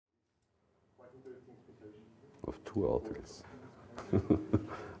of two articles.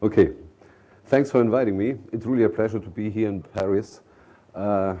 Okay, thanks for inviting me. It's really a pleasure to be here in Paris,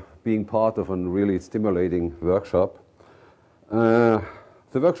 being part of a really stimulating workshop. The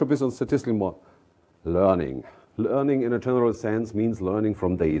workshop is on statistical learning. Learning in a general sense means learning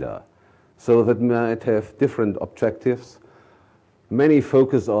from data. So that might have different objectives. Many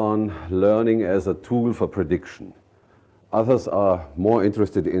focus on learning as a tool for prediction. Others are more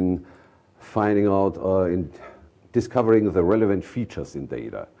interested in finding out in discovering the relevant features in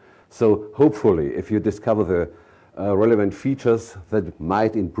data. So hopefully, if you discover the relevant features, that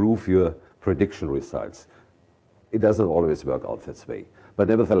might improve your prediction results. It doesn't always work out that way. But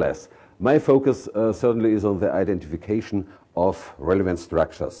nevertheless, my focus certainly is on the identification of relevant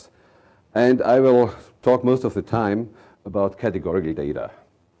structures. And I will talk most of the time about categorical data.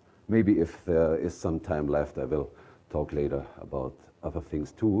 Maybe if there is some time left, I will talk later about other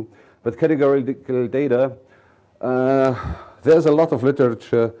things too. But categorical data, there's a lot of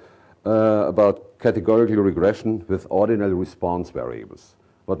literature about categorical regression with ordinal response variables.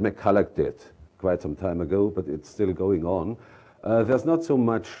 What McCulloch did quite some time ago, but it's still going on. Has not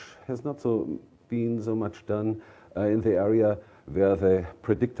been so much done in the area where the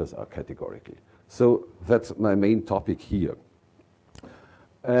predictors are categorical. So that's my main topic here.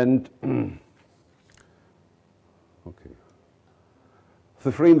 And okay.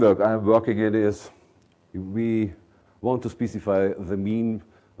 The framework I'm working in is we want to specify the mean,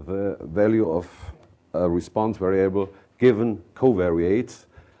 the value of a response variable given covariates,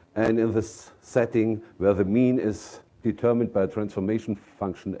 and in this setting where the mean is determined by a transformation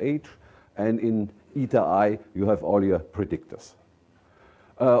function h, and in eta I you have all your predictors.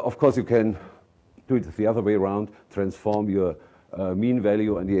 Of course you can do it the other way around, transform your mean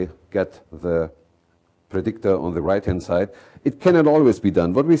value and you get the predictor on the right-hand side. It cannot always be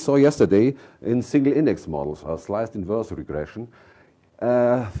done. What we saw yesterday in single index models, or sliced inverse regression,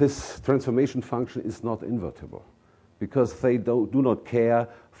 this transformation function is not invertible because they do not care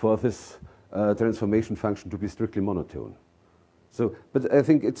for this transformation function to be strictly monotone. So, but I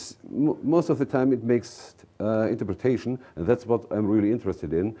think it's most of the time it makes interpretation, and that's what I'm really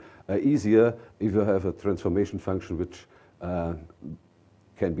interested in, easier if you have a transformation function which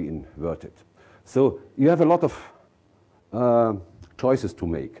can be inverted. So you have a lot of choices to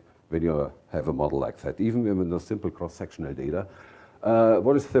make when you have a model like that, even when there's simple cross-sectional data.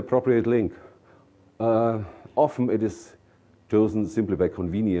 What is the appropriate link? Often it is chosen simply by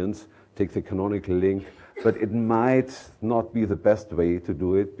convenience, take the canonical link, but it might not be the best way to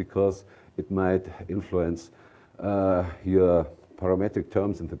do it because it might influence your parametric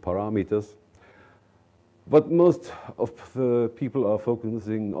terms in the parameters. What most of the people are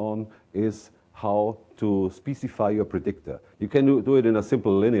focusing on is how to specify your predictor. You can do it in a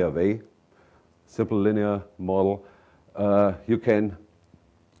simple linear way, simple linear model. You can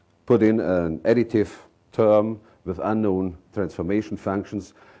put in an additive term with unknown transformation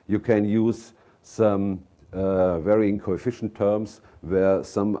functions. You can use some varying coefficient terms where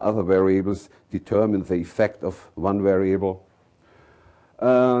some other variables determine the effect of one variable.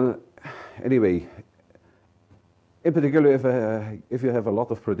 Anyway, in particular, if you have a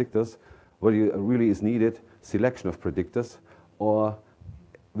lot of predictors, what really is needed, selection of predictors, or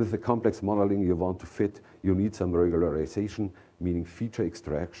with the complex modeling you want to fit, you need some regularization, meaning feature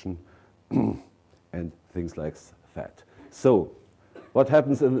extraction and things like that. So, what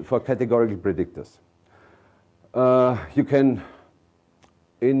happens for categorical predictors? You can,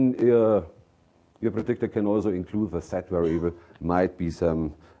 in your predictor can also include the set variable, might be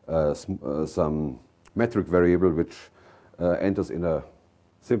some metric variable which enters in a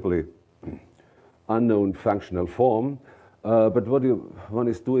simply unknown functional form. But what one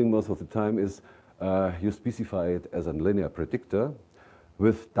is doing most of the time is you specify it as a linear predictor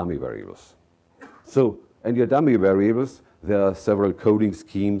with dummy variables. So, and your dummy variables, there are several coding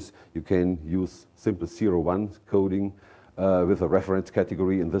schemes. You can use simple 0-1 coding with a reference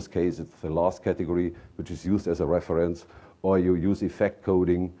category. In this case, it's the last category, which is used as a reference. Or you use effect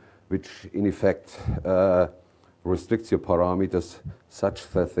coding, which in effect restricts your parameters such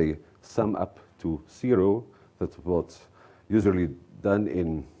that they sum up to 0. That's what's usually done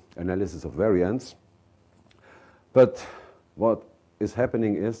in analysis of variance. But what is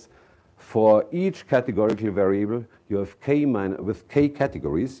happening is, for each categorical variable, you have with k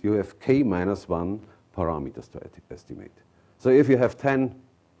categories, you have k minus 1 parameters to estimate. So if you have 10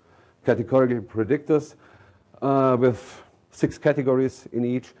 categorical predictors with 6 categories in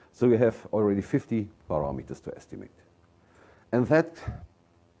each, so you have already 50 parameters to estimate. And that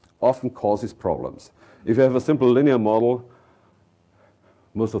often causes problems. If you have a simple linear model,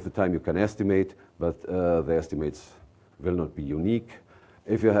 Most of the time you can estimate, but the estimates will not be unique.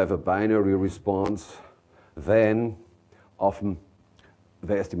 If you have a binary response, then often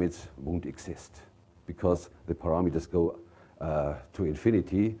the estimates won't exist because the parameters go to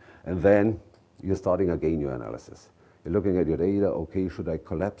infinity, and then you're starting again your analysis. You're looking at your data, okay, should I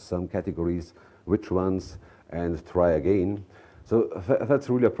collapse some categories, which ones, and try again. So that's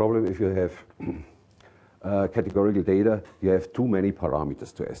really a problem if you have categorical data. You have too many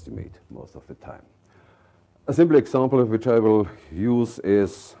parameters to estimate most of the time. A simple example of which I will use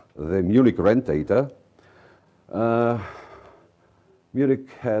is the Munich rent data. Munich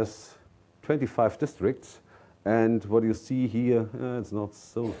has 25 districts, and what you see here, it's not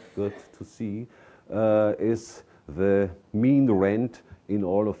so good to see, is the mean rent in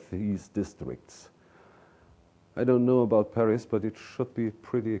all of these districts. I don't know about Paris, but it should be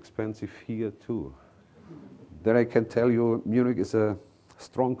pretty expensive here too. Then I can tell you Munich is a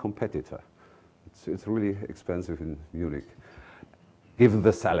strong competitor. It's really expensive in Munich, given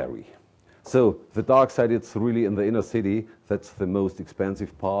the salary. So the dark side, it's really in the inner city. That's the most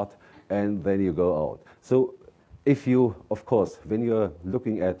expensive part, and then you go out. So if you, of course, when you're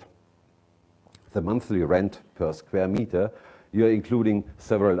looking at the monthly rent per square meter, you're including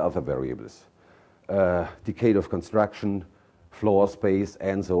several other variables. Decade of construction, floor space,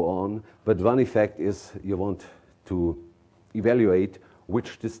 and so on. But one effect is you want to evaluate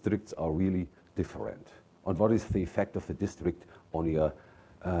which districts are really different, and what is the effect of the district on your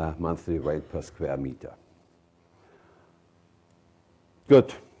monthly rent per square meter.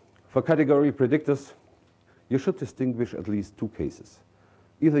 Good. For category predictors, you should distinguish at least two cases.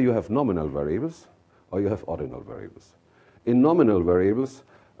 Either you have nominal variables or you have ordinal variables. In nominal variables,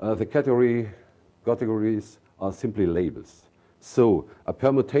 the categories are simply labels. So a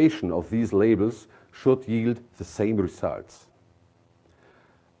permutation of these labels should yield the same results.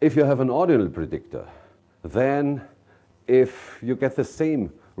 If you have an ordinal predictor, then if you get the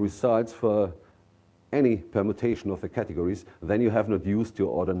same results for any permutation of the categories, then you have not used your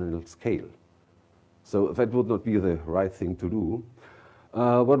ordinal scale. So that would not be the right thing to do.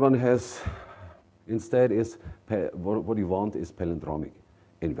 What one has instead is, what you want is palindromic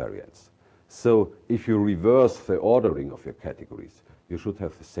invariance. So if you reverse the ordering of your categories, you should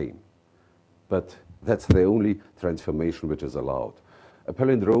have the same. But that's the only transformation which is allowed. A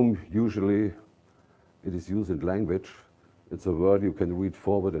palindrome, usually it is used in language. It's a word you can read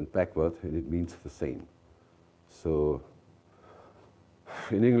forward and backward, and it means the same. So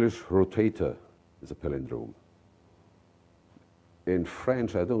in English, rotator is a palindrome. In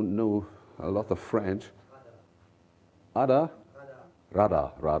French, I don't know a lot of French. Radar?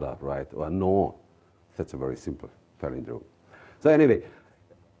 Radar, right. Or non. That's a very simple palindrome. So anyway,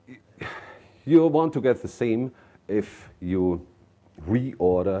 you want to get the same if you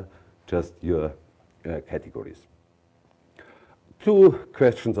reorder just your categories. Two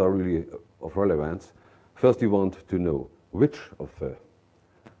questions are really of relevance. First, you want to know which of the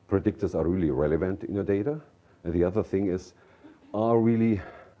predictors are really relevant in your data. And the other thing is, are really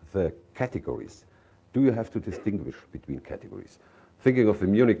the categories? Do you have to distinguish between categories? Thinking of the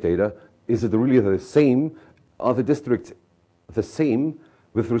Munich data, is it really the same? Are the districts the same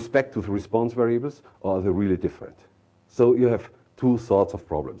with respect to the response variables, or are they really different? So you have two sorts of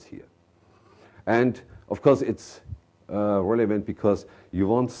problems here. And of course, it's relevant because you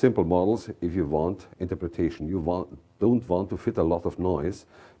want simple models if you want interpretation. You don't want to fit a lot of noise,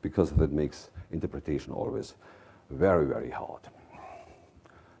 because that makes interpretation always very, very hard.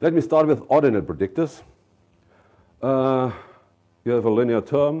 Let me start with ordinal predictors. You have a linear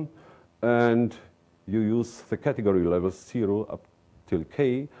term, and you use the category levels 0 up till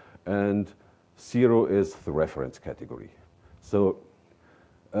k, and 0 is the reference category. So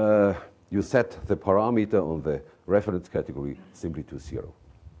you set the parameter on the reference category simply to 0.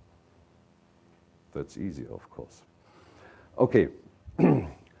 That's easy, of course. Okay,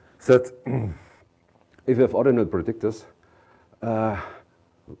 so if you have ordinal predictors,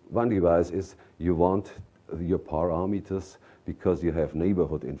 one device is you want your parameters, because you have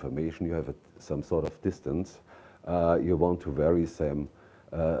neighborhood information, you have some sort of distance, you want to vary them,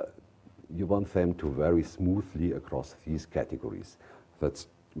 you want them to vary smoothly across these categories. That's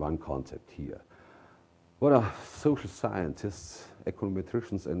one concept here. What are social scientists,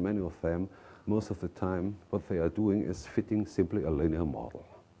 econometricians, and many of them, most of the time, what they are doing is fitting simply a linear model.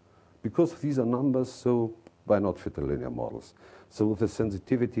 Because these are numbers, so why not fit the linear models? So the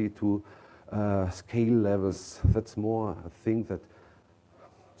sensitivity to scale levels, that's more a thing that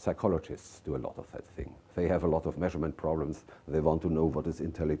psychologists do a lot of that thing. They have a lot of measurement problems. They want to know what is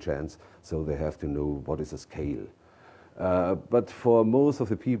intelligence, so they have to know what is a scale. But for most of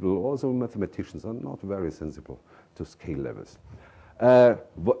the people, also mathematicians, are not very sensible to scale levels.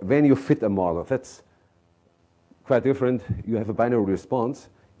 When you fit a model, that's quite different. You have a binary response.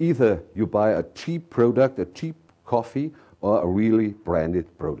 Either you buy a cheap product, a cheap coffee, or a really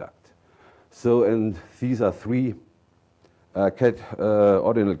branded product. So, and these are three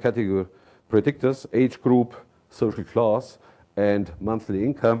ordinal category predictors: age group, social class, and monthly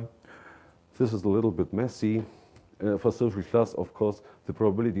income. This is a little bit messy. For social class, of course, the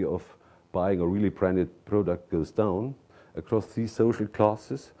probability of buying a really branded product goes down across these social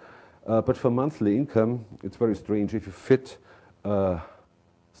classes. But for monthly income, it's very strange. If you fit a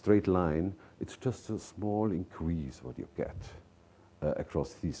straight line, it's just a small increase what you get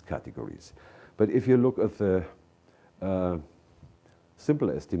across these categories. But if you look at the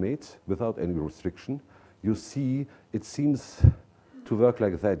simple estimates without any restriction, you see it seems to work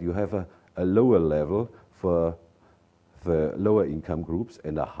like that. You have a lower level for the lower income groups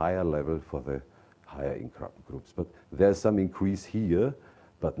and a higher level for the higher income groups. But there's some increase here,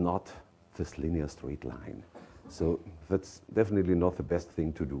 but not this linear straight line. So that's definitely not the best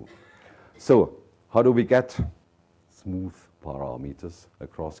thing to do. So how do we get smooth parameters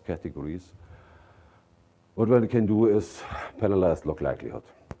across categories? What one can do is penalized log likelihood.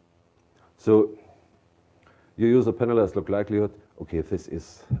 So you use a penalized log likelihood. Okay, this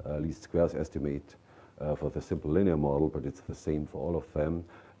is a least squares estimate for the simple linear model, but it's the same for all of them.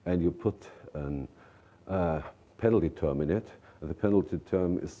 And you put a penalty term in it. The penalty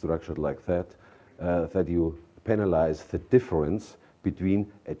term is structured like that, that you penalize the difference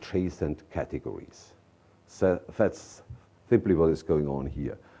between adjacent categories. So that's simply what is going on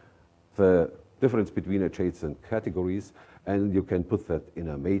here. The difference between adjacent categories, and you can put that in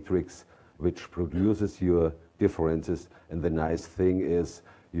a matrix which produces your differences. And the nice thing is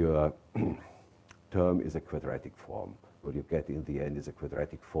your term is a quadratic form. What you get in the end is a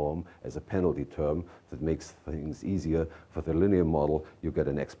quadratic form as a penalty term that makes things easier. For the linear model, you get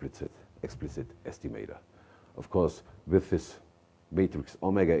an explicit estimator. Of course, with this matrix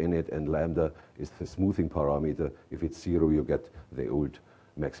omega in it, and lambda is the smoothing parameter. If it's 0, you get the old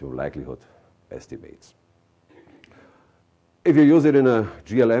maximum likelihood estimates. If you use it in a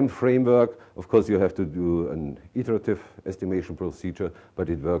GLM framework, of course, you have to do an iterative estimation procedure, but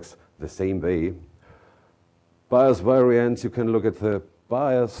it works the same way. Bias variance, you can look at the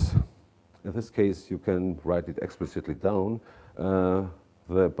bias. In this case, you can write it explicitly down.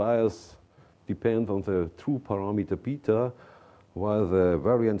 The bias depends on the true parameter beta, while the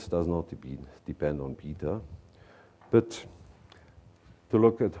variance does not depend on beta. But to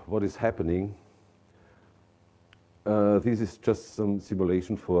look at what is happening, this is just some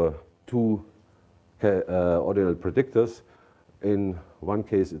simulation for two ordinal predictors. In one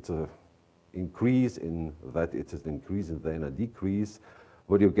case, it's an increase, in that it's an increase and then a decrease.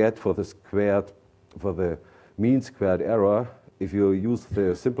 What you get for the mean squared error, if you use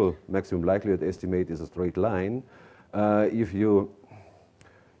the simple maximum likelihood estimate is a straight line. If you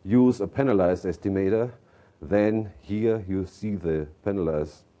use a penalized estimator, then here you see the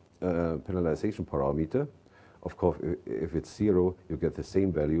penalization parameter. Of course, if it's 0, you get the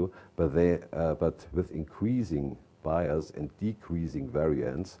same value, but with increasing bias and decreasing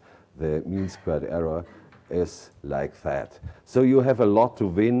variance, the mean squared error is like that. So you have a lot to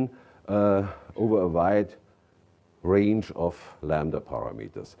win over a wide range of lambda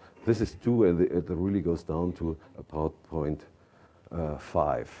parameters. This is 2, and it really goes down to about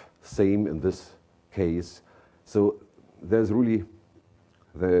 0.5. Same in this case. So there's really,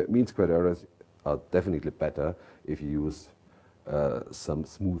 the mean squared errors are definitely better if you use some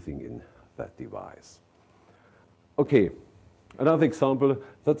smoothing in that device. Okay, another example,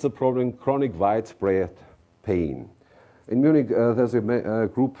 that's a problem, chronic widespread pain. In Munich, there's a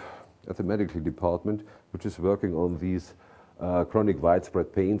group at the medical department which is working on these chronic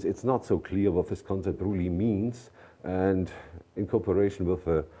widespread pains. It's not so clear what this concept really means, and in cooperation with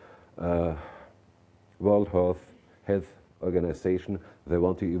the World Health Organization, they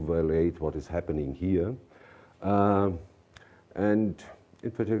want to evaluate what is happening here. And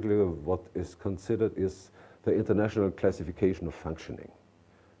in particular, what is considered is the International Classification of Functioning,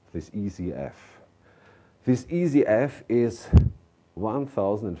 this ECF. This ECF is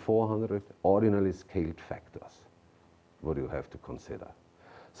 1,400 ordinally scaled factors, what you have to consider.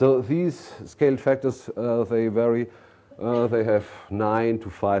 So these scaled factors, they vary. They have 9 to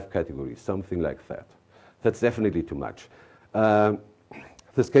 5 categories, something like that. That's definitely too much.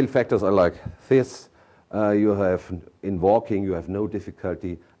 The scale factors are like this. You have, in walking, you have no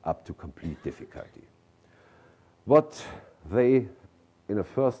difficulty up to complete difficulty. What they, in a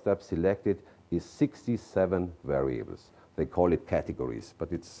first step, selected is 67 variables. They call it categories,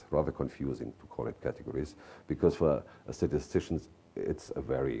 but it's rather confusing to call it categories because for a statistician it's a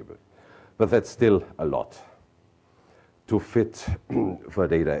variable. But that's still a lot to fit for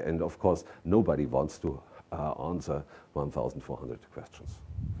data, and of course nobody wants to answer 1,400 questions.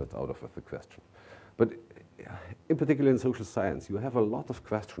 That's out of the question. But in particular in social science, you have a lot of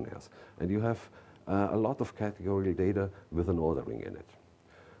questionnaires, and you have a lot of categorical data with an ordering in it.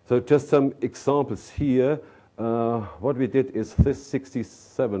 So just some examples here. What we did is this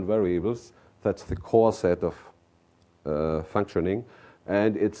 67 variables, that's the core set of functioning,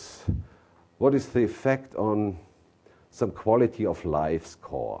 and it's what is the effect on some quality of life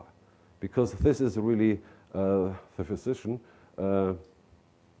score. Because this is really the physician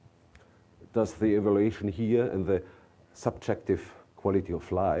does the evaluation here and the subjective quality of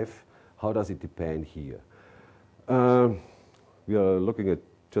life. How does it depend here? We are looking at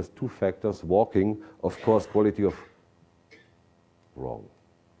just two factors. Walking, of course, quality of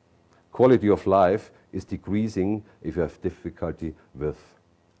life is decreasing if you have difficulty with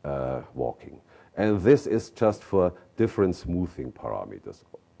walking. And this is just for different smoothing parameters.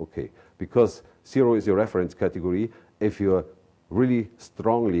 Okay, because 0 is your reference category. If you're really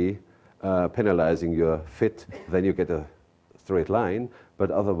strongly penalizing your fit, then you get a straight line, but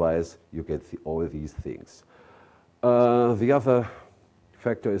otherwise you get all these things. The other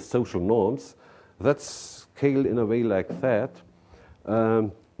factor is social norms. That's scaled in a way like that.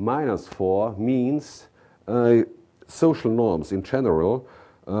 -4 means social norms in general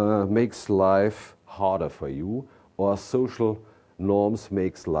makes life harder for you, or social norms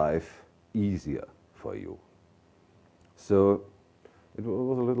makes life easier for you. So it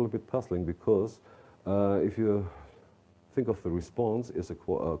was a little bit puzzling because if you think of the response as a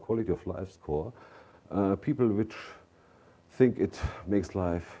quality of life score, people which think it makes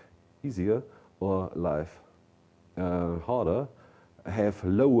life easier or life harder have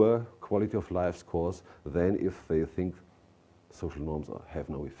lower quality of life scores than if they think social norms have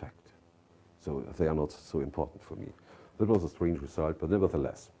no effect. So they are not so important for me. That was a strange result, but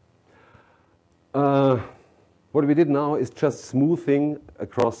nevertheless. What we did now is just smoothing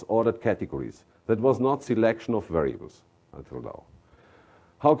across ordered categories. That was not selection of variables until now.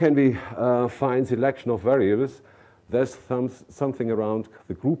 How can we find selection of variables? There's something around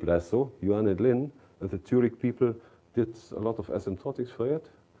the group lasso. Yuan and Lin and the Zurich people did a lot of asymptotics for it,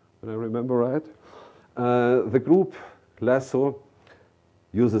 when I remember right. The group lasso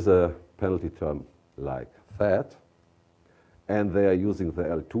uses a penalty term like that, and they are using the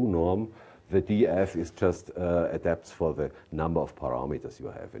L2 norm. The DF is just adapts for the number of parameters you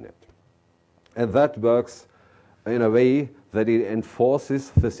have in it. And that works in a way that it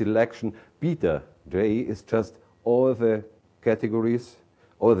enforces the selection. Beta J is just all the categories,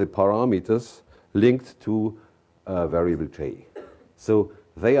 all the parameters linked to variable J. So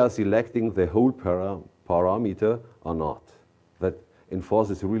they are selecting the whole parameter or not. That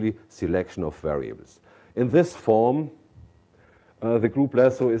enforces really selection of variables. In this form, the group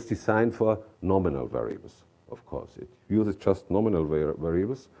lasso is designed for nominal variables, of course. It uses just nominal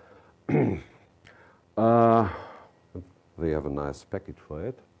variables. They have a nice package for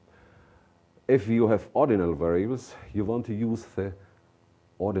it. If you have ordinal variables, you want to use the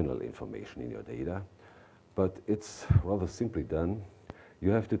ordinal information in your data, but it's rather simply done.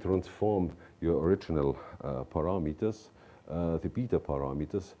 You have to transform your original parameters. The beta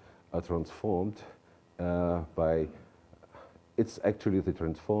parameters are transformed by, it's actually the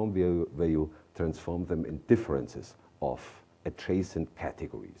transform where you transform them in differences of adjacent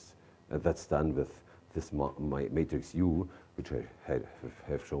categories. And that's done with this matrix U, which I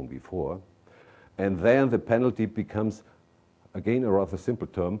have shown before. And then the penalty becomes, again, a rather simple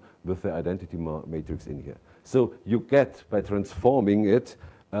term with the identity matrix in here. So you get, by transforming it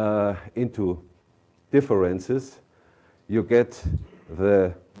into differences, you get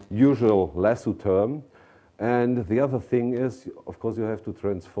the usual lasso term. And the other thing is, of course, you have to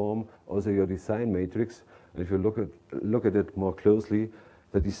transform also your design matrix. And if you look at it more closely,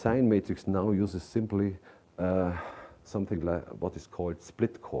 the design matrix now uses simply something like what is called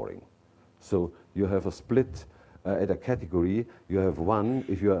split coring. So you have a split at a category. You have 1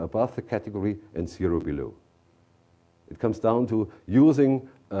 if you are above the category and 0 below. It comes down to using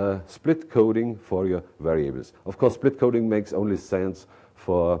split coding for your variables. Of course, split coding makes only sense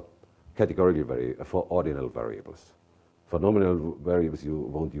for for ordinal variables. For nominal variables, you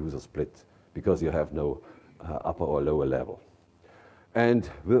won't use a split because you have no upper or lower level. And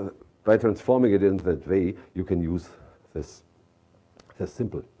by transforming it in that way, you can use this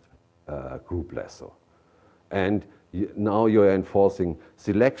simple group lasso. And now you're enforcing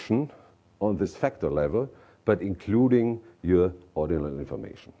selection on this factor level, but including your ordinal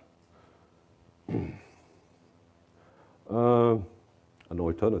information. An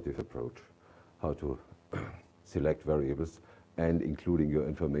alternative approach, how to select variables and including your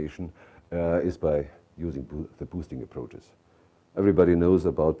information, is by using the boosting approaches. Everybody knows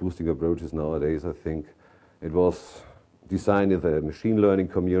about boosting approaches nowadays, I think. It was designed in the machine learning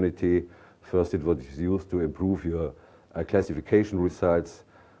community. First, it was used to improve your classification results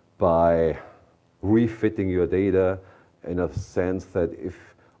by refitting your data in a sense that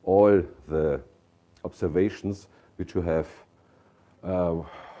if all the observations which you have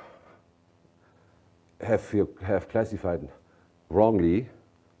classified wrongly,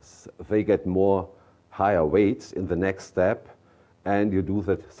 they get more higher weights in the next step, and you do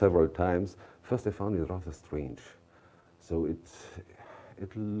that several times. First, I found it rather strange. So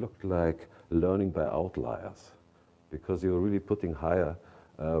it looked like learning by outliers, because you're really putting higher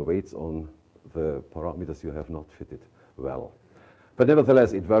weights on the parameters you have not fitted well. But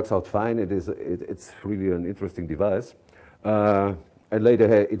nevertheless, it works out fine. It's really an interesting device. And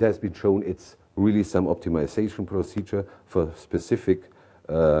later it has been shown it's really some optimization procedure for specific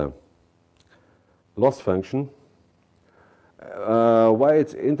loss function. Why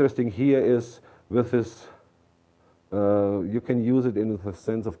it's interesting here is with this, you can use it in the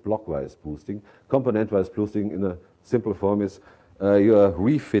sense of blockwise boosting. Component-wise boosting in a simple form is you are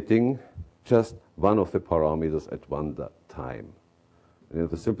refitting just one of the parameters at one time. And in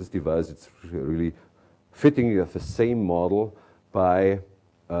the simplest device, it's really fitting the same model by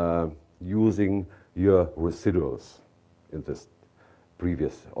using your residuals in this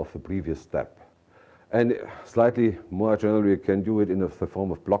previous step. And slightly more generally, you can do it in the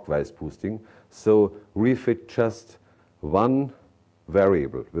form of blockwise boosting. So refit just one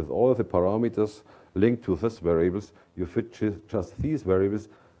variable with all the parameters linked to these variables. You fit just these variables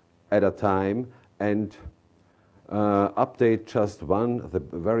at a time and update just the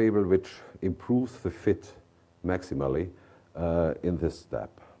variable which improves the fit maximally in this step.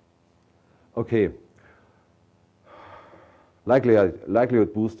 Okay.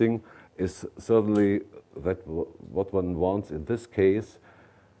 Likelihood boosting is certainly what one wants in this case.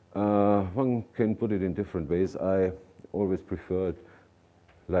 One can put it in different ways. I always prefer it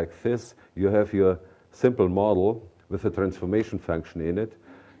like this. You have your simple model with a transformation function in it.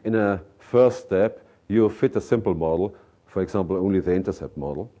 In a first step, you fit a simple model, for example, only the intercept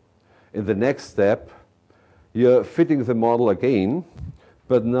model. In the next step, you're fitting the model again,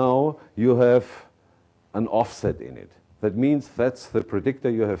 but now you have an offset in it. That means that's the predictor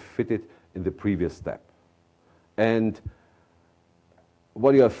you have fitted in the previous step. And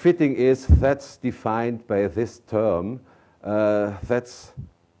what you are fitting that's defined by this term. That's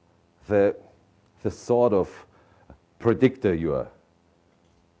the sort of predictor you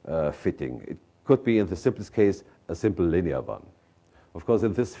are fitting. It could be, in the simplest case, a simple linear one. Of course,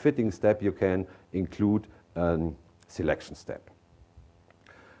 in this fitting step, you can include a selection step.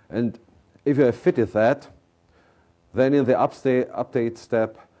 And if you have fitted that, then in the update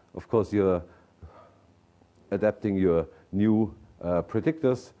step, of course, you're adapting your new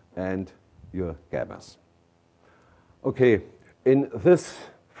predictors and your gammas. Okay, in this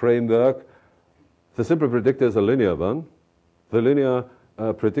framework, the simple predictor is a linear one. The linear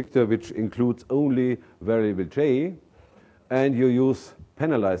predictor which includes only variable j, and you use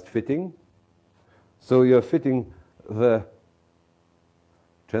penalized fitting. So you're fitting the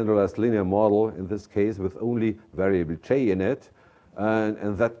generalized linear model, in this case, with only variable j in it,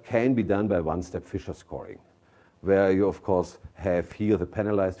 and that can be done by one-step Fisher scoring, where you, of course, have here the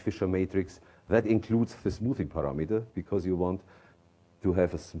penalized Fisher matrix. That includes the smoothing parameter, because you want to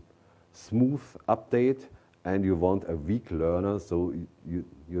have a smooth update, and you want a weak learner, so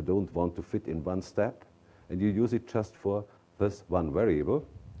you don't want to fit in one step, and you use it just for this one variable.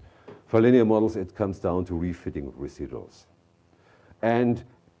 For linear models, it comes down to refitting residuals. And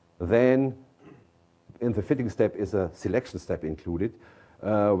then in the fitting step is a selection step included,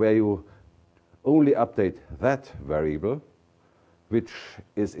 where you only update that variable, which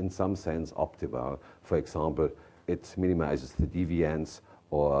is in some sense optimal. For example, it minimizes the deviance,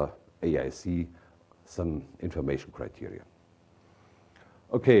 or AIC, some information criteria.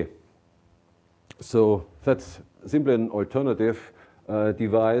 Okay, so that's simply an alternative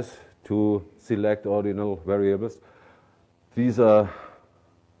device to select ordinal variables. These are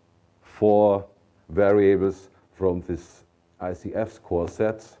 4 variables from this ICF score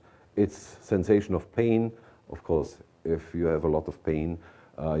sets. It's sensation of pain. Of course, if you have a lot of pain,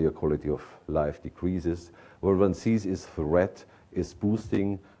 your quality of life decreases. What one sees is the red is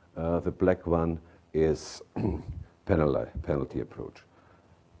boosting, the black one is penalty approach.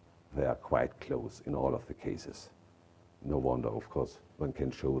 they are quite close in all of the cases. No wonder, of course, one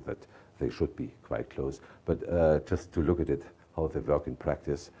can show that they should be quite close. But just to look at it, how they work in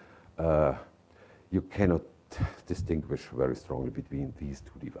practice, you cannot distinguish very strongly between these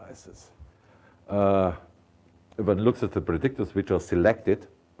two devices. If one looks at the predictors which are selected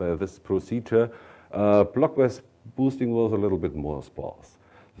by this procedure, blockwise boosting was a little bit more sparse.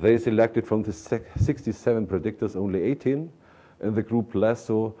 They selected from the 67 predictors only 18. In the group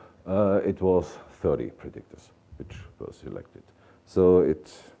lasso, it was 30 predictors which were selected. So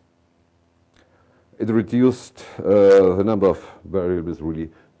it reduced the number of variables really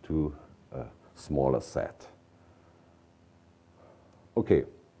to a smaller set. Okay.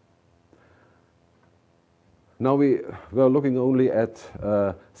 Now we are looking only at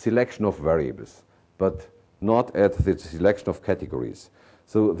selection of variables, but not at the selection of categories.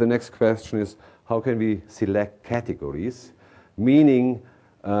 So the next question is, how can we select categories? Meaning,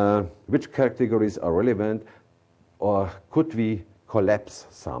 which categories are relevant, or could we collapse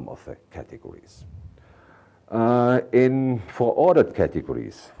some of the categories? For ordered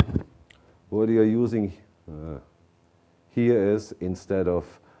categories, what you are using here is, instead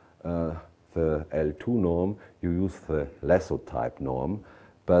of the L2 norm, you use the lasso type norm,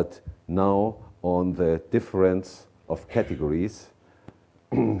 but now on the difference of categories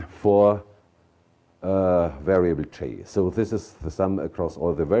for variable j. So this is the sum across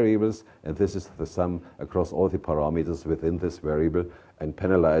all the variables, and this is the sum across all the parameters within this variable, and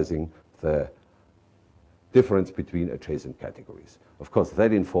penalizing the difference between adjacent categories. Of course,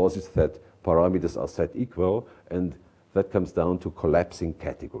 that enforces that parameters are set equal, and that comes down to collapsing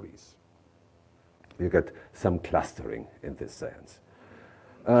categories. You get some clustering in this sense.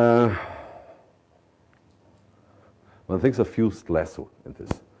 One thinks of fused lasso in this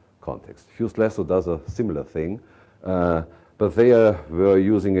context. Fused lasso does a similar thing, but they were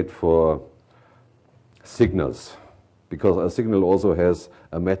using it for signals, because a signal also has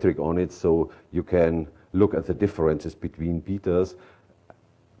a metric on it, so you can look at the differences between betas,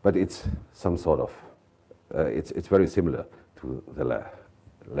 but it's some sort of, it's very similar to the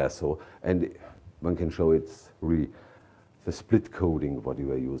lasso, and one can show it's really the split coding what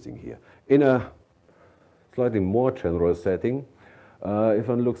you are using here. In a slightly more general setting, if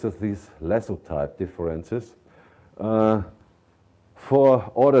one looks at these lasso type differences,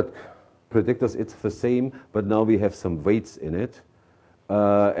 for ordered predictors it's the same, but now we have some weights in it.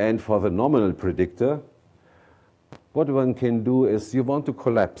 And for the nominal predictor, what one can do is you want to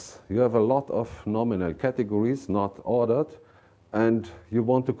collapse. You have a lot of nominal categories, not ordered, and you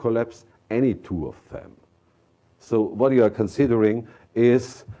want to collapse any two of them. So what you are considering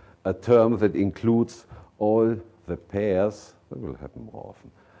is a term that includes all the pairs, that will happen more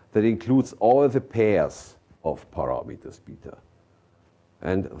often, that includes all the pairs of parameters beta.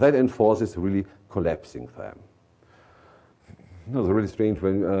 And that enforces really collapsing them. It was really strange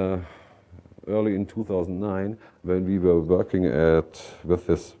when early in 2009, when we were working with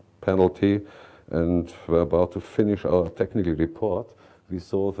this penalty and were about to finish our technical report, we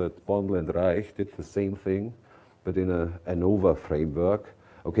saw that Bondel and Reich did the same thing, but in an ANOVA framework.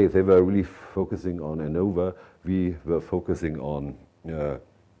 Okay, they were really focusing on ANOVA. We were focusing on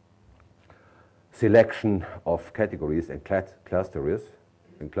selection of categories and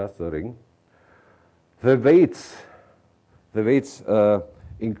clustering. The weights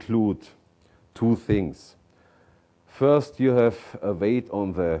include two things. First, you have a weight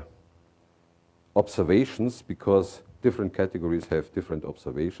on the observations, because different categories have different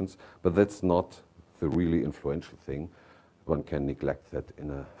observations, but that's not the really influential thing. One can neglect that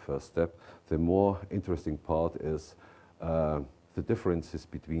in a first step. The more interesting part is the differences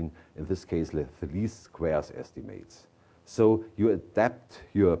between, in this case, the least squares estimates. So you adapt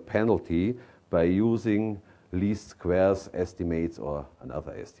your penalty by using least squares estimates or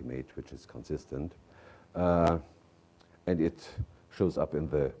another estimate which is consistent, and it shows up in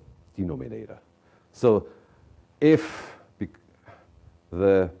the denominator. So if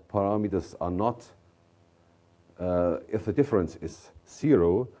the parameters are not, if the difference is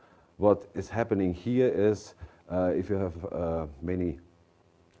 0, what is happening here is if you have many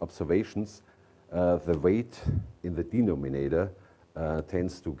observations, the weight in the denominator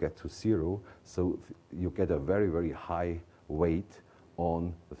tends to get to 0, so you get a very, very high weight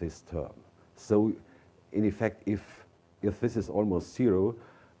on this term. So in effect, if this is almost 0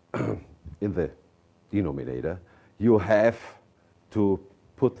 in the denominator, you have to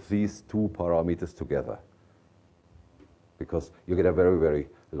put these two parameters together, because you get a very, very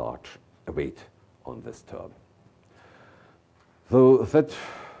large weight on this term. So that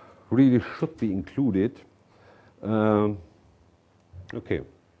really should be included. Okay.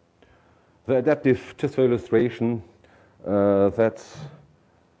 The adaptive, just for illustration, that's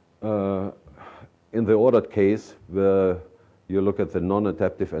in the ordered case where you look at the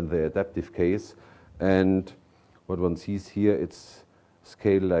non-adaptive and the adaptive case. And what one sees here, it's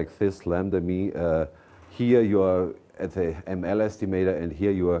scale like this, lambda me. Here you are at the ML estimator, and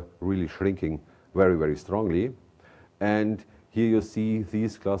here you are really shrinking very, very strongly. And here you see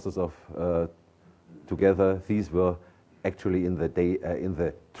these clusters of together. These were actually in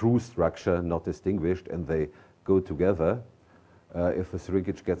the true structure, not distinguished, and they go together if the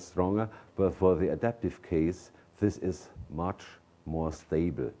shrinkage gets stronger. But for the adaptive case, this is much more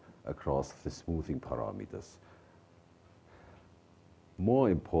stable across the smoothing parameters. More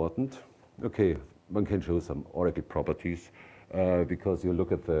important, okay, one can show some oracle properties because you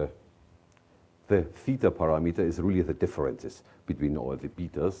look at the theta parameter is really the differences between all the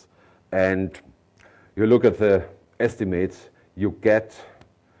betas. And you look at the estimates you get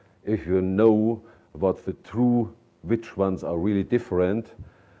if you know what the true, which ones are really different.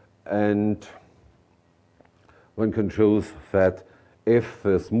 And one can show that if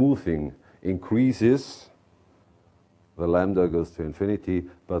the smoothing increases, the lambda goes to infinity,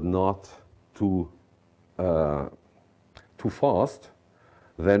 but not too fast,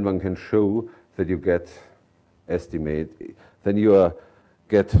 then one can show that you get then you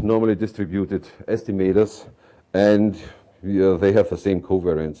get normally distributed estimators, and they have the same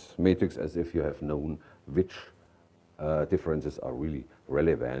covariance matrix as if you have known which differences are really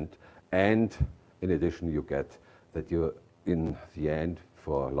relevant. And in addition, you get that you're in the end,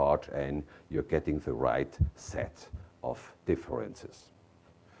 for large n, you're getting the right set of differences.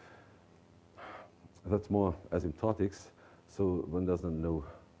 That's more asymptotics, so one doesn't know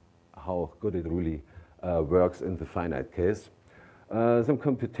how good it really works in the finite case. Some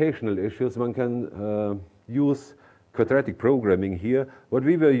computational issues, one can use quadratic programming here. What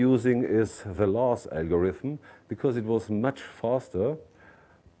we were using is the loss algorithm because it was much faster.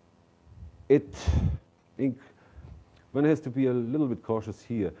 One has to be a little bit cautious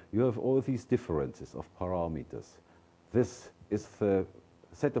here. You have all these differences of parameters. This is the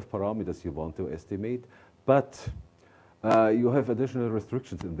set of parameters you want to estimate, but you have additional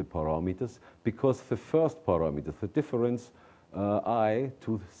restrictions in the parameters because the first parameter, the difference I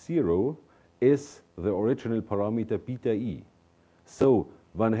to 0, is the original parameter beta e. So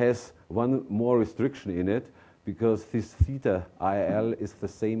one has one more restriction in it because this theta IL is the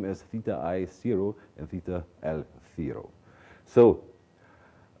same as theta I0 and theta L0. So,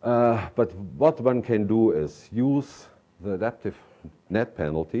 but what one can do is use the adaptive net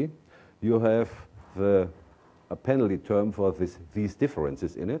penalty. You have a penalty term for these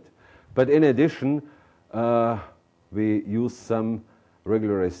differences in it. But in addition, we use some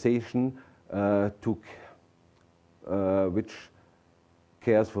regularization which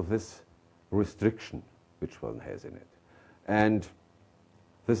cares for this restriction which one has in it. And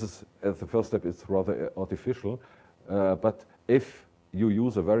this is, the first step is rather artificial, but if you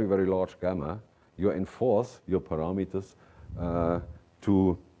use a very, very large gamma, you enforce your parameters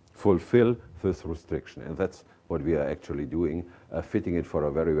to fulfill this restriction. And that's what we are actually doing, fitting it for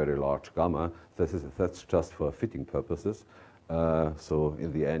a very, very large gamma. That's just for fitting purposes. So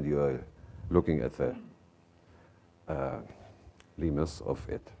in the end, you are looking at the limits of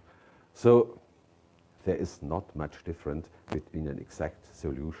it. So there is not much difference between an exact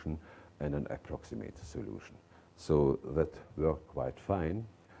solution and an approximate solution. So that worked quite fine.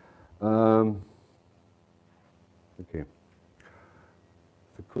 Okay.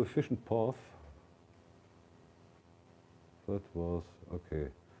 The coefficient path, that was okay.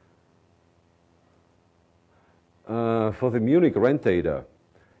 For the Munich rent data,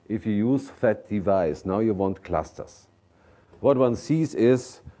 if you use that device, now you want clusters. What one sees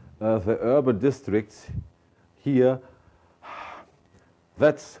is the urban districts here,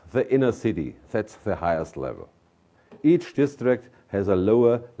 that's the inner city, that's the highest level. Each district has a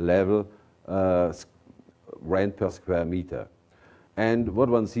lower level rent per square meter. And what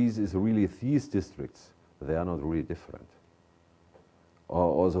one sees is really these districts, they are not really different. Or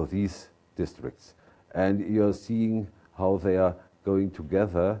also these districts. And you're seeing how they are going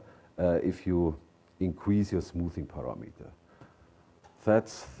together if you increase your smoothing parameter.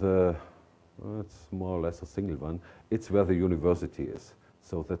 That's it's more or less a single one. It's where the university is.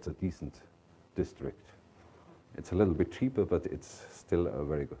 So that's a decent district. It's a little bit cheaper, but it's still a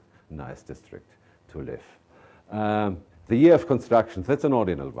very good, nice district to live. The year of construction, that's an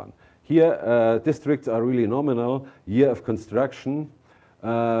ordinal one. Here, districts are really nominal. Year of construction,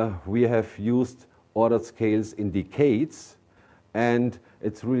 we have used ordered scales in decades, and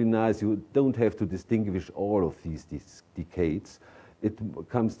it's really nice. You don't have to distinguish all of these decades. it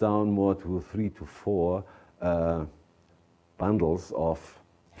comes down more to 3 to 4 bundles of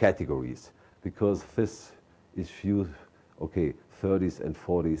categories, because this is few, okay, 30s and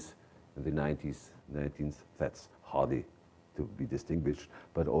 40s in the 90s, 19th, that's hardly to be distinguished,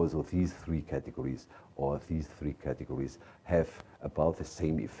 but also these 3 categories or these 3 categories have about the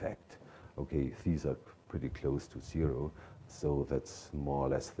same effect. Okay, these are pretty close to 0, so that's more or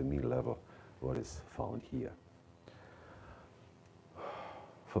less the mean level, what is found here.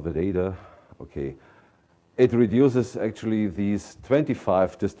 For the data, okay, it reduces actually these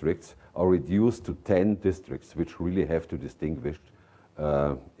 25 districts are reduced to 10 districts, which really have to distinguish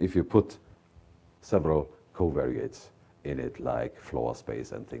if you put several covariates in it, like floor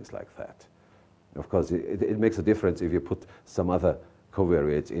space and things like that. Of course, it makes a difference if you put some other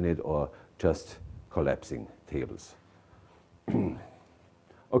covariates in it or just collapsing tables.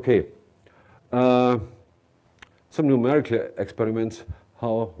 Okay, some numerical experiments.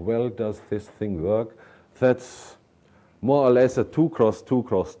 How well does this thing work? That's more or less a 2 cross 2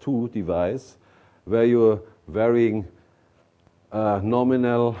 cross 2 device where you're varying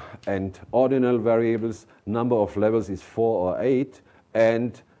nominal and ordinal variables. Number of levels is 4 or 8,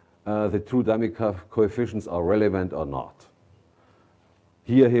 and the true dummy coefficients are relevant or not.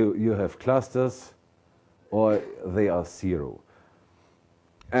 Here you have clusters, or they are 0.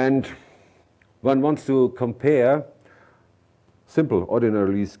 And one wants to compare simple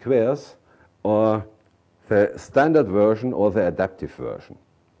ordinary least squares or the standard version or the adaptive version.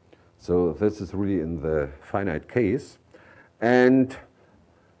 So this is really in the finite case. And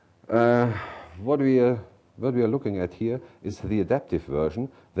what we are looking at here is the adaptive version.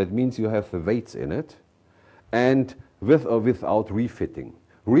 That means you have the weights in it, and with or without refitting.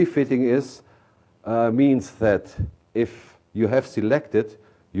 Refitting means that if you have selected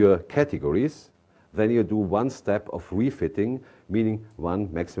your categories, then you do one step of refitting, meaning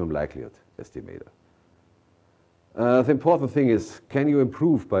one maximum likelihood estimator. The important thing is, can you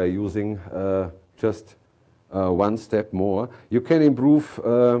improve by using just one step more? You can improve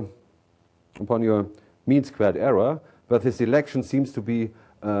upon your mean squared error, but the selection seems to be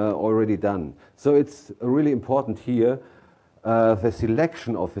already done. So it's really important here, the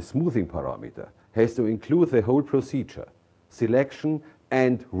selection of the smoothing parameter has to include the whole procedure, selection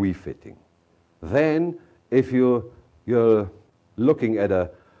and refitting. Then, if you're looking at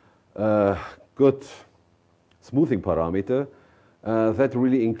a good smoothing parameter, that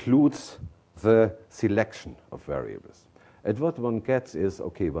really includes the selection of variables. And what one gets is,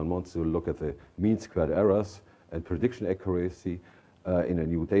 okay, one wants to look at the mean squared errors and prediction accuracy in a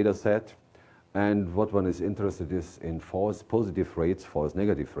new data set. And what one is interested in false positive rates, false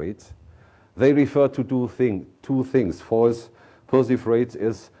negative rates. They refer to two things. False positive rates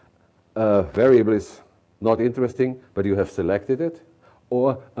is a variable is not interesting, but you have selected it,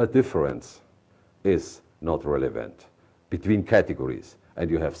 or a difference is not relevant between categories, and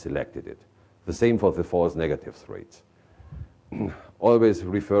you have selected it. The same for the false negatives rates. Always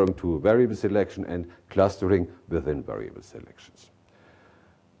referring to variable selection and clustering within variable selections.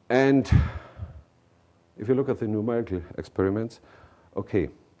 And if you look at the numerical experiments, okay,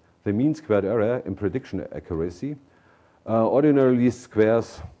 the mean squared error in prediction accuracy, ordinary least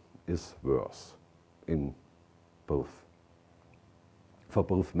squares is worse in for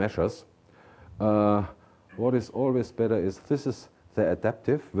both measures. What is always better is this is the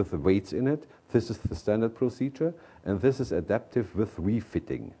adaptive with the weights in it. This is the standard procedure, and this is adaptive with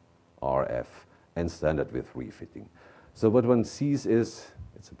refitting, RF, and standard with refitting. So what one sees is,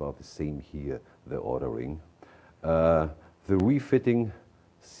 it's about the same here, the ordering. The refitting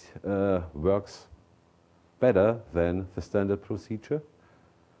works better than the standard procedure,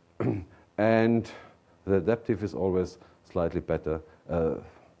 and the adaptive is always slightly better. The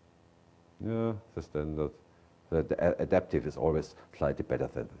adaptive is always slightly better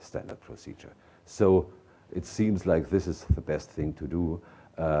than the standard procedure. So it seems like this is the best thing to do,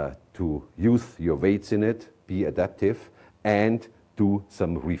 to use your weights in it, be adaptive, and do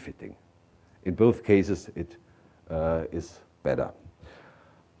some refitting. In both cases, it is better.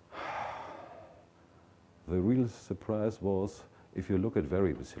 The real surprise was if you look at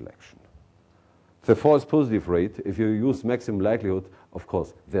variable selection. The false positive rate, if you use maximum likelihood, of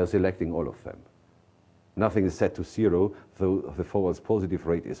course, they're selecting all of them. Nothing is set to 0, though the false positive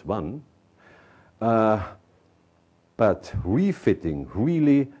rate is 1. But refitting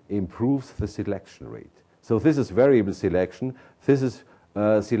really improves the selection rate. So this is variable selection. This is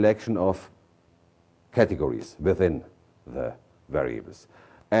selection of categories within the variables.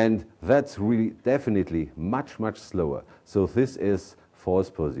 And that's really definitely much, much slower. So this is false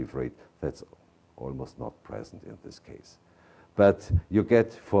positive rate. That's almost not present in this case. But you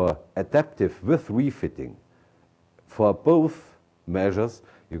get for adaptive with refitting, for both measures,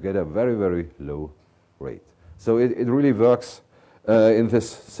 you get a very, very low rate. So it really works in this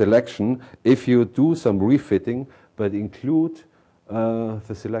selection if you do some refitting, but include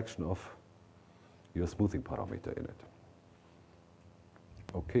the selection of your smoothing parameter in it.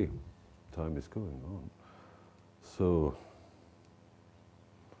 Okay, time is going on. So,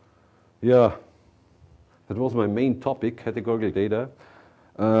 yeah, that was my main topic, categorical data.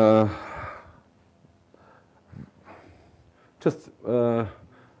 Just a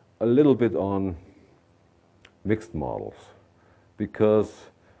little bit on mixed models,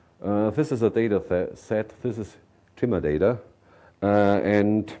 because this is a data set, this is Timor data,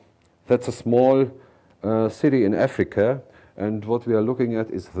 and that's a small city in Africa, and what we are looking at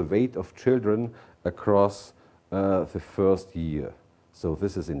is the weight of children across the first year. So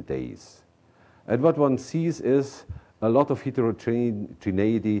this is in days. And what one sees is a lot of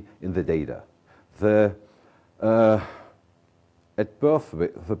heterogeneity in the data. The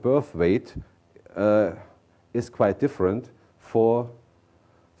birth weight is quite different for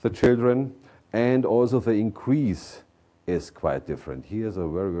the children, and also the increase is quite different. Here's a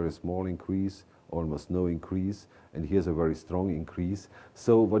very, very small increase, almost no increase, and here's a very strong increase.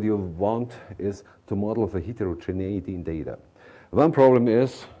 So what you want is to model the heterogeneity in data. One problem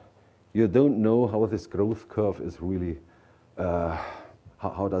is you don't know how this growth curve is really,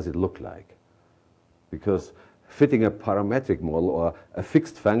 how does it look like? Because fitting a parametric model or a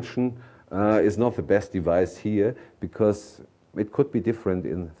fixed function is not the best device here, because it could be different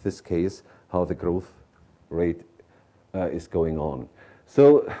in this case how the growth rate is going on.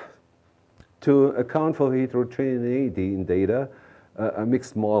 So to account for the heterogeneity in data, a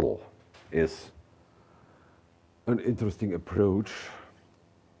mixed model is an interesting approach.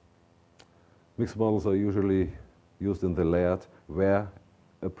 Mixed models are usually used in the layered where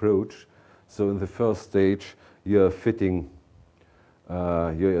approach. So in the first stage, you're fitting,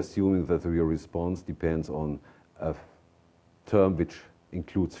 you're assuming that your response depends on a term which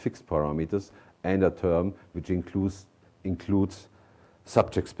includes fixed parameters and a term which includes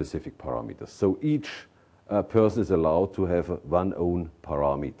subject-specific parameters. So each person is allowed to have one own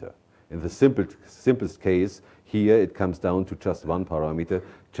parameter. In the simplest case, here it comes down to just one parameter,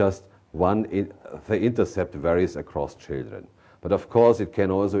 just one, the intercept varies across children. But of course, it can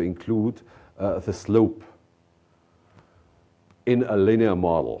also include the slope in a linear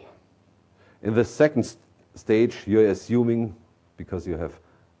model. In the second stage, you're assuming, because you have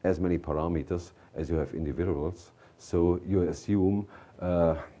as many parameters as you have individuals, so you assume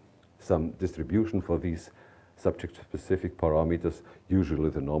some distribution for these subject-specific parameters, usually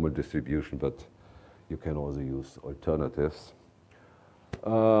the normal distribution, but you can also use alternatives.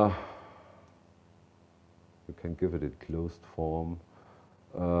 You can give it a closed form.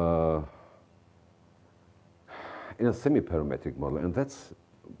 In a semi-parametric model, and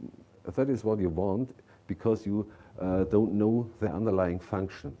that is what you want, because you don't know the underlying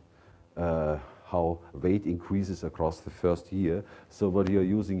function, how weight increases across the first year. So what you're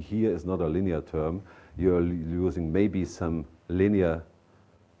using here is not a linear term. You're using maybe some linear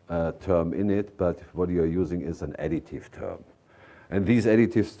term in it, but what you're using is an additive term. And these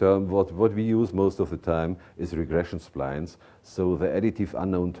additive terms, what we use most of the time is regression splines. So the additive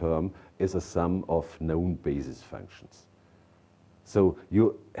unknown term is a sum of known basis functions. So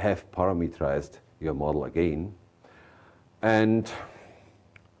you have parameterized your model again. And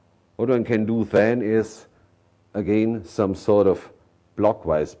what one can do then is, again, some sort of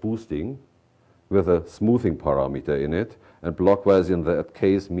blockwise boosting with a smoothing parameter in it. And blockwise in that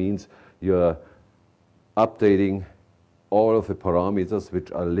case means you're updating all of the parameters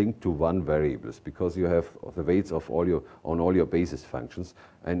which are linked to one variable, because you have the weights of all your basis functions,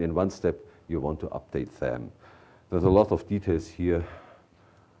 and in one step you want to update them. There's a lot of details here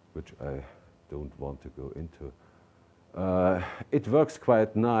which I don't want to go into. It works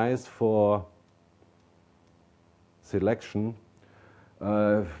quite nice for selection.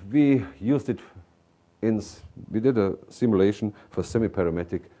 We used it we did a simulation for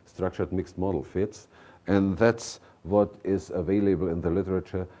semi-parametric structured mixed model fits, and that's what is available in the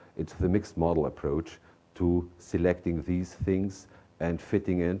literature. It's the mixed model approach to selecting these things and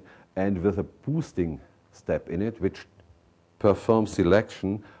fitting in, and with a boosting step in it, which performs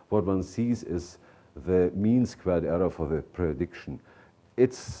selection. What one sees is the mean squared error for the prediction.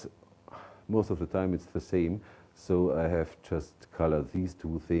 It's most of the time it's the same, so I have just colored these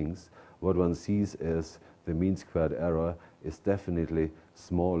two things. What one sees is the mean squared error is definitely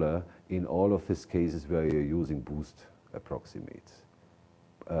smaller in all of these cases where you're using boost approximates,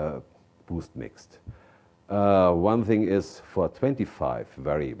 boost mixed. One thing is for 25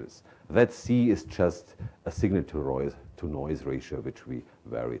 variables. That C is just a signal to noise ratio, which we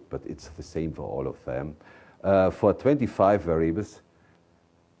varied, but it's the same for all of them. For 25 variables,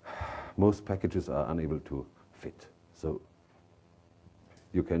 most packages are unable to fit. So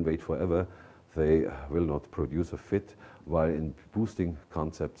you can wait forever. They will not produce a fit, while in boosting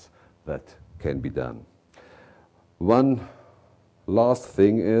concepts, that can be done. One last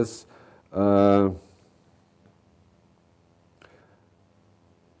thing is that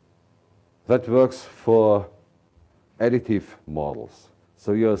works for additive models.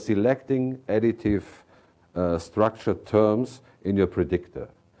 So you're selecting additive structured terms in your predictor.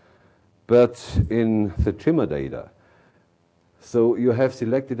 But in the Chimmer data, so you have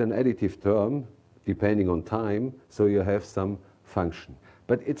selected an additive term depending on time, so you have some function.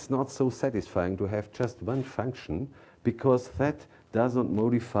 But it's not so satisfying to have just one function, because that doesn't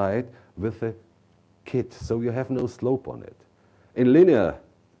modify it with a kit, so you have no slope on it. In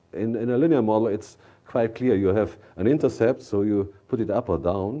a linear model, it's quite clear. You have an intercept, so you put it up or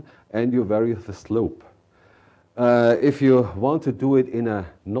down, and you vary the slope. If you want to do it in a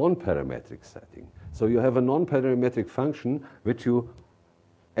non-parametric setting, so you have a non-parametric function which you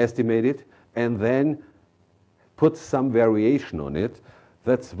estimated and then put some variation on it.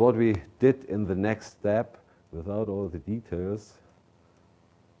 That's what we did in the next step without all the details.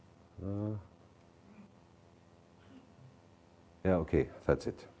 Yeah, okay, that's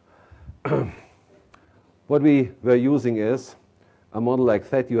it. What we were using is a model like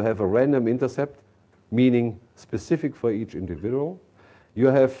that. You have a random intercept, meaning specific for each individual. You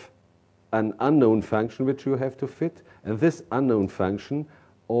have an unknown function which you have to fit, and this unknown function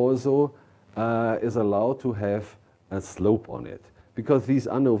also is allowed to have a slope on it, because these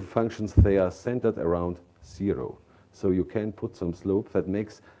unknown functions, they are centered around 0. So you can put some slope that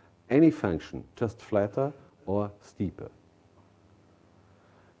makes any function just flatter or steeper.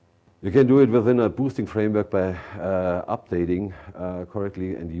 You can do it within a boosting framework by updating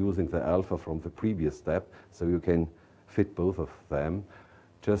correctly and using the alpha from the previous step, so you can fit both of them.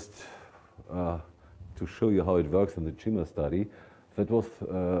 Just to show you how it works in the Chimmer study, that was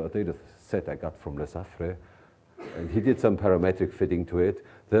a data set I got from Lesafre, and he did some parametric fitting to it.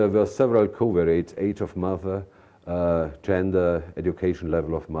 There were several covariates: age of mother, gender, education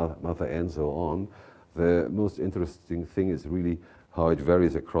level of mother, and so on. The most interesting thing is really how it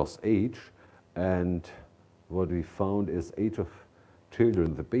varies across age, and what we found is age of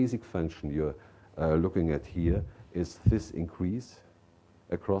children. The basic function you're looking at here is this increase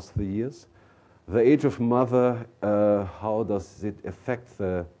across the years. The age of mother, how does it affect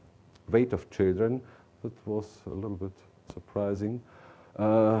the weight of children? That was a little bit surprising.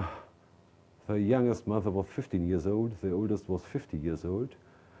 The youngest mother was 15 years old, the oldest was 50 years old,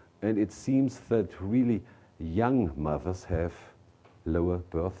 and it seems that really young mothers have lower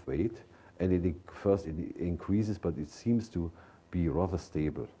birth weight, and it increases, but it seems to be rather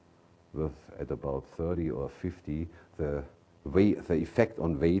stable. With at about 30 or 50, the effect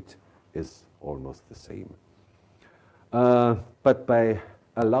on weight is almost the same. But by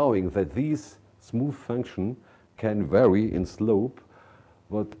allowing that these smooth function can vary in slope,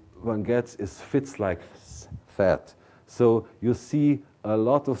 what one gets is fits like that. So you see a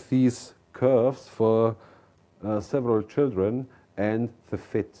lot of these curves for several children and the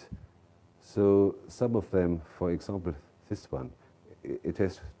fit. So some of them, for example, this one, it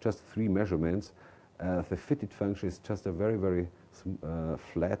has just 3 measurements. The fitted function is just a very, very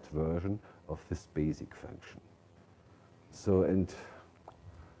flat version of this basic function. So, and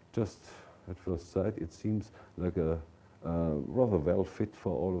just at first sight, it seems like a rather well fit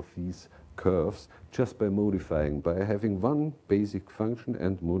for all of these curves, just by having one basic function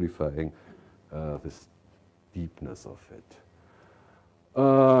and modifying the steepness of it.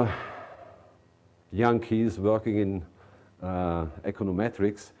 Yankee is working in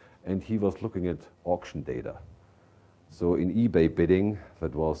econometrics, and he was looking at auction data. So in eBay bidding,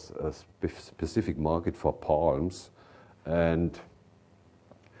 that was a specific market for palms, and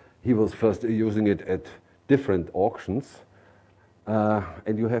he was first using it at different auctions,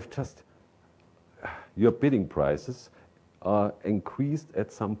 and you have just your bidding prices are increased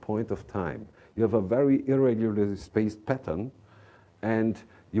at some point of time. You have a very irregularly spaced pattern, and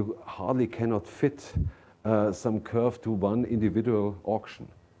you hardly cannot fit some curve to one individual auction.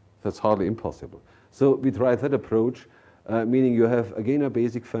 That's hardly impossible. So we tried that approach, meaning you have again a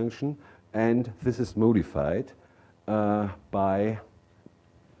basic function, and this is modified by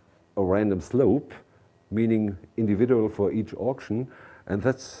a random slope, meaning individual for each auction, and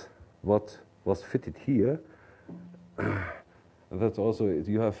that's what was fitted here. And that's also,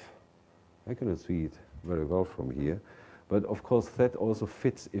 you have, I cannot see it, very well from here. But of course, that also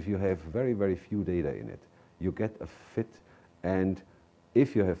fits if you have very, very few data in it. You get a fit, and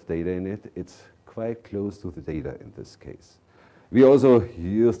if you have data in it, it's quite close to the data in this case. We also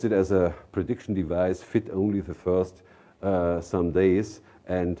used it as a prediction device, fit only the first some days,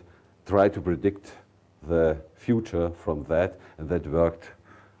 and try to predict the future from that, and that worked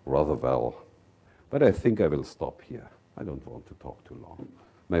rather well. But I think I will stop here. I don't want to talk too long.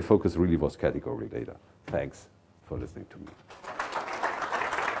 My focus really was category data. Thanks for listening to me.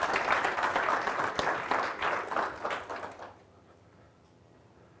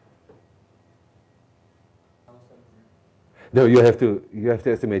 No, you have to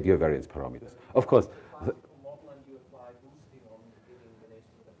estimate your variance parameters. Of course.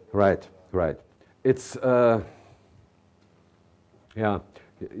 Right, right. It's yeah.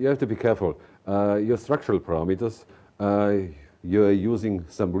 You have to be careful. Your structural parameters. You're using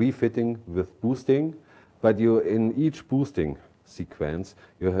some refitting with boosting, but you in each boosting sequence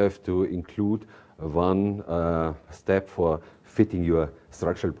you have to include one step for fitting your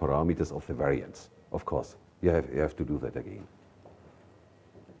structural parameters of the variance. Of course. You have to do that again.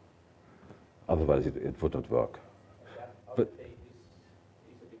 Otherwise, it would not work. But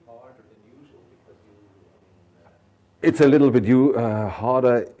is a bit harder than usual because it's a little bit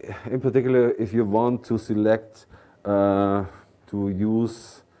harder, in particular, if you want to select to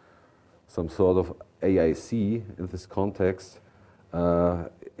use some sort of AIC in this context.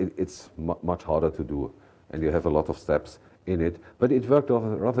 It's much harder to do, and you have a lot of steps in it, but it worked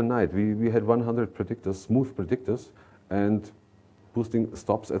rather nice. We had 100 predictors, smooth predictors, and boosting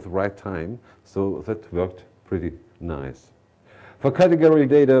stops at the right time, so that worked pretty nice. For category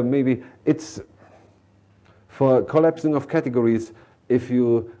data, maybe it's for collapsing of categories.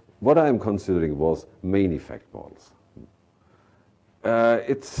 What I'm considering was main effect models.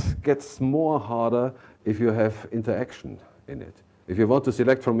 It gets more harder if you have interaction in it. If you want to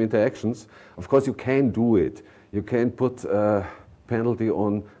select from interactions, of course you can do it. You can put a penalty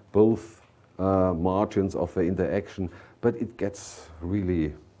on both margins of the interaction, but it gets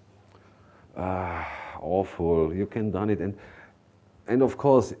really awful. You can done it, and of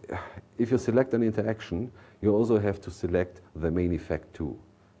course, if you select an interaction, you also have to select the main effect too,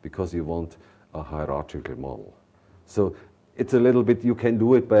 because you want a hierarchical model. So it's a little bit, you can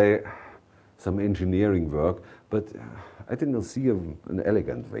do it by some engineering work, but I didn't see an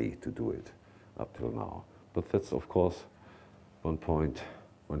elegant way to do it up till now. But that's, of course, one point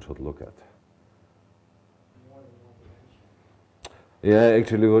one should look at. Yeah,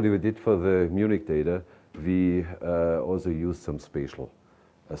 actually what we did for the Munich data, we also used some spatial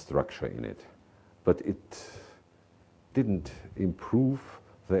structure in it. But it didn't improve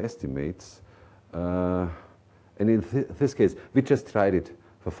the estimates. And in this case, we just tried it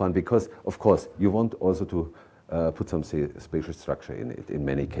for fun because, of course, you want also to put some spatial structure in it in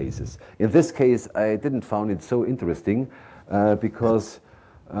many cases. In this case, I didn't find it so interesting because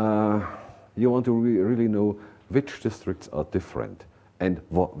you want to really know which districts are different and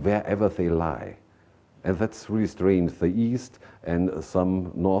wherever they lie. And that's really strange. The east and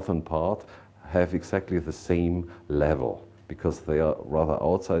some northern part have exactly the same level because they are rather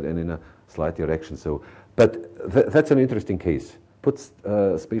outside and in a slight direction. So, but that's an interesting case. Put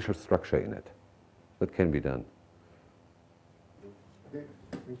spatial structure in it. That can be done. Okay.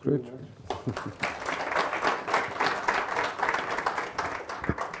 Thank you very much.